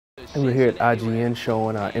And we're here at IGN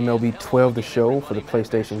showing MLB 12 The Show for the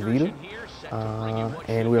PlayStation Vita.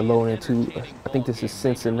 And we're loading into, I think this is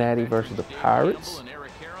Cincinnati versus the Pirates.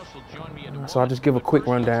 So I'll just give a quick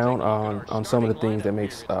rundown on some of the things that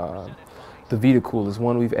makes the Vita cool. Is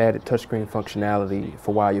one, we've added touchscreen functionality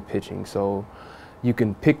for while you're pitching. So you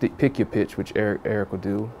can pick your pitch, which Eric will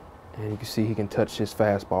do. And you can see he can touch his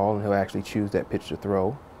fastball and he'll actually choose that pitch to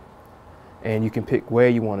throw. And you can pick where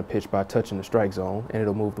you want to pitch by touching the strike zone, and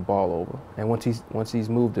it'll move the ball over. And once he's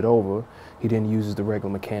moved it over, he then uses the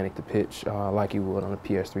regular mechanic to pitch like you would on the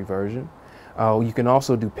PS3 version. You can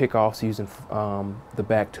also do pickoffs using the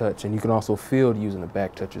back touch, and you can also field using the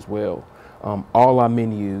back touch as well. All our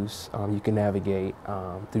menus you can navigate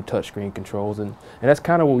through touchscreen controls, and that's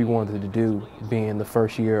kind of what we wanted to do, being the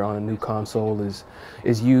first year on a new console, is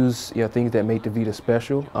use things that make the Vita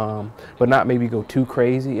special, but not maybe go too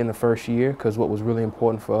crazy in the first year, because what was really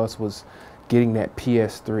important for us was getting that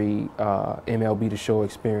PS3 MLB The Show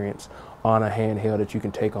experience on a handheld that you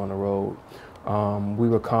can take on the road. We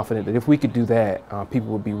were confident that if we could do that,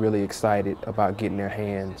 people would be really excited about getting their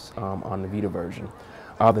hands on the Vita version.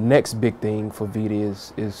 The next big thing for Vita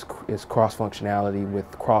is cross functionality with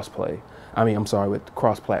crossplay. With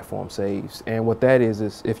cross-platform saves. And what that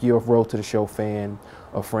is if you're a Road to the Show fan,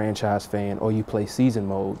 a franchise fan, or you play season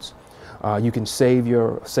modes, you can save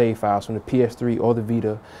your save files from the PS3 or the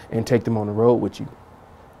Vita and take them on the road with you.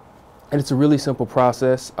 And it's a really simple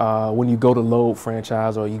process. When you go to load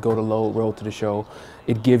franchise or you go to load Road to the Show,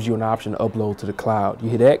 it gives you an option to upload to the cloud. You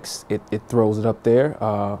hit X, it throws it up there,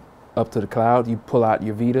 up to the cloud. You pull out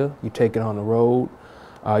your Vita, you take it on the road,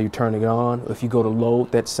 you turn it on. If you go to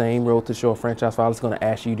load that same Road to Show franchise file, it's going to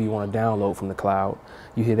ask you, do you want to download from the cloud?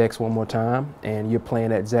 You hit X one more time, and you're playing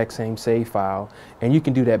that exact same save file, and you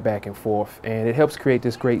can do that back and forth. And it helps create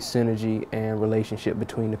this great synergy and relationship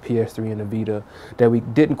between the PS3 and the Vita that we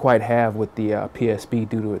didn't quite have with the PSP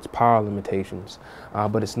due to its power limitations,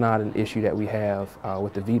 but it's not an issue that we have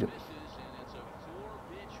with the Vita.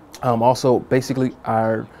 Also, basically,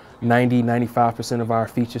 our 90–95% of our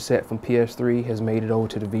feature set from PS3 has made it over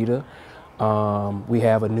to the Vita. We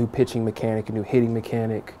have a new pitching mechanic, a new hitting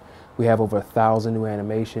mechanic. We have over 1,000 new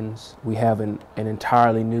animations. We have an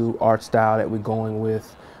entirely new art style that we're going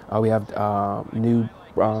with. We have new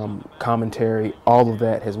commentary. All of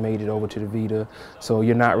that has made it over to the Vita. So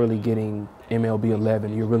you're not really getting MLB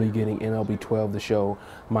 11, you're really getting MLB 12 The Show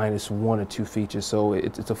minus 1 or 2 features. So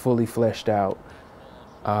it's a fully fleshed out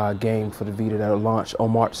game for the Vita that'll launch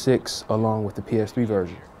on March 6th along with the PS3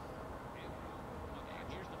 version.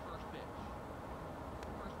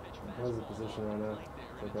 How's the position right now?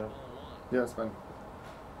 Okay. Yeah, it's fine.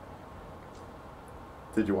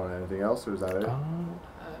 Did you want anything else, or is that it?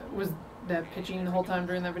 Was that pitching the whole time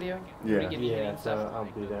during that video? Yeah. Yeah, so I'll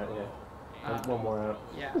be there, yeah. One more out.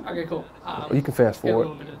 Yeah, okay, cool. You can fast forward. A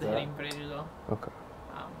little bit of the hitting footage as well. Okay.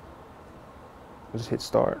 Just hit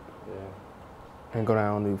start. Yeah. And go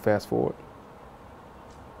down to fast forward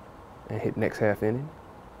and hit next half inning.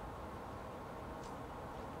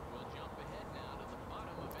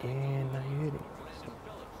 And now you're hitting.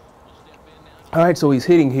 All right, so he's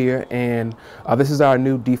hitting here, and this is our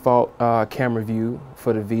new default camera view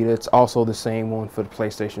for the Vita. It's also the same one for the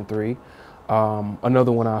PlayStation 3.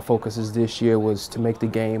 Another one of our focuses this year was to make the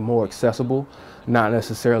game more accessible, not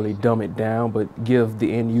necessarily dumb it down, but give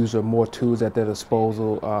the end user more tools at their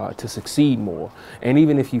disposal to succeed more. And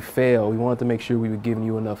even if you fail, we wanted to make sure we were giving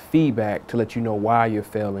you enough feedback to let you know why you're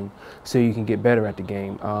failing so you can get better at the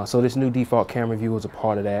game. So this new default camera view is a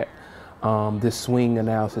part of that. This swing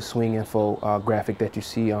analysis, swing info graphic that you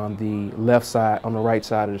see on the left side, on the right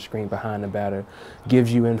side of the screen behind the batter,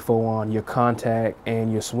 gives you info on your contact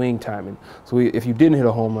and your swing timing. So if you didn't hit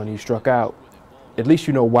a home run, you struck out, at least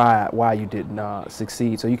you know why you didn't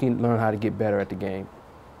succeed, so you can learn how to get better at the game.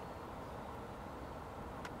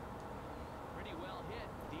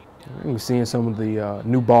 We're seeing some of the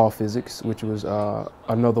new ball physics, which was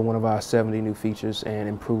another one of our 70 new features and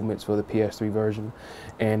improvements for the PS3 version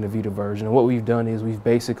and the Vita version. And what we've done is we've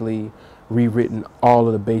basically rewritten all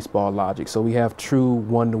of the baseball logic. So we have true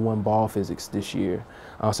one-to-one ball physics this year.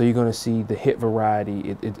 So you're going to see the hit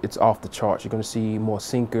variety, it's off the charts. You're going to see more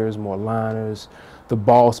sinkers, more liners. The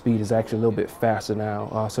ball speed is actually a little bit faster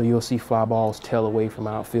now. So you'll see fly balls tail away from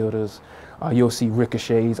outfielders. You'll see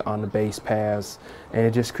ricochets on the base paths, and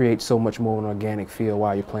it just creates so much more of an organic feel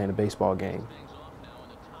while you're playing a baseball game.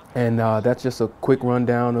 And that's just a quick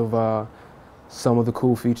rundown of some of the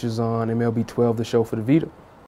cool features on MLB 12 The Show for the Vita.